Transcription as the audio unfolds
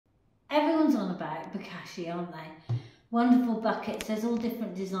everyone's on about Bokashi, aren't they? Wonderful buckets, there's all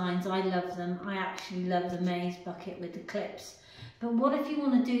different designs, I love them. I actually love the maize bucket with the clips. But what if you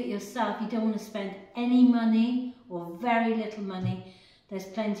want to do it yourself, you don't want to spend any money or very little money, there's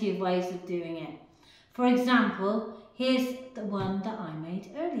plenty of ways of doing it. For example, here's the one that I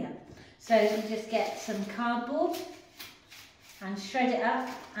made earlier. So you just get some cardboard and shred it up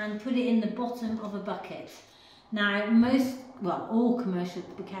and put it in the bottom of a bucket. Now all commercial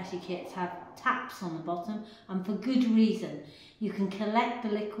Bokashi kits have taps on the bottom, and for good reason. You can collect the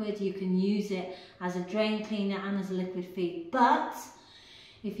liquid, you can use it as a drain cleaner and as a liquid feed, but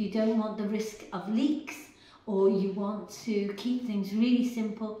if you don't want the risk of leaks or you want to keep things really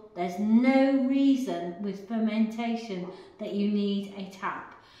simple, there's no reason with fermentation that you need a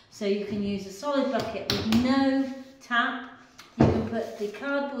tap. So you can use a solid bucket with no tap. You can put the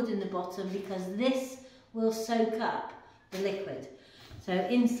cardboard in the bottom because this will soak up the liquid. So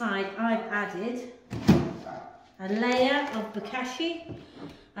inside I've added a layer of Bokashi,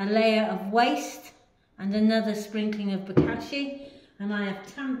 a layer of waste and another sprinkling of Bokashi, and I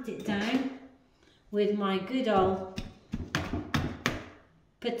have tamped it down with my good old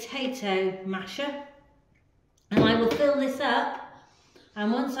potato masher, and I will fill this up,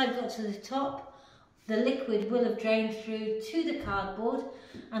 and once I've got to the top the liquid will have drained through to the cardboard,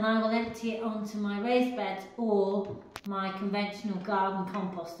 and I will empty it onto my raised beds or my conventional garden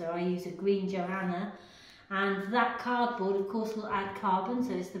composter. I use a green Johanna, and that cardboard of course will add carbon,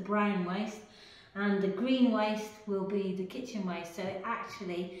 so it's the brown waste, and the green waste will be the kitchen waste. So it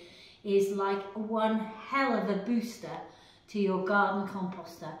actually is like one hell of a booster to your garden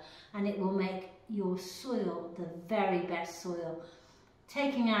composter, and it will make your soil the very best soil.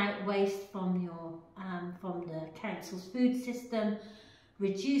 Taking out waste from your from the council's food system,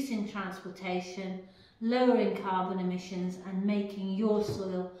 reducing transportation, lowering carbon emissions and making your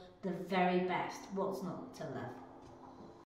soil the very best. What's not to love?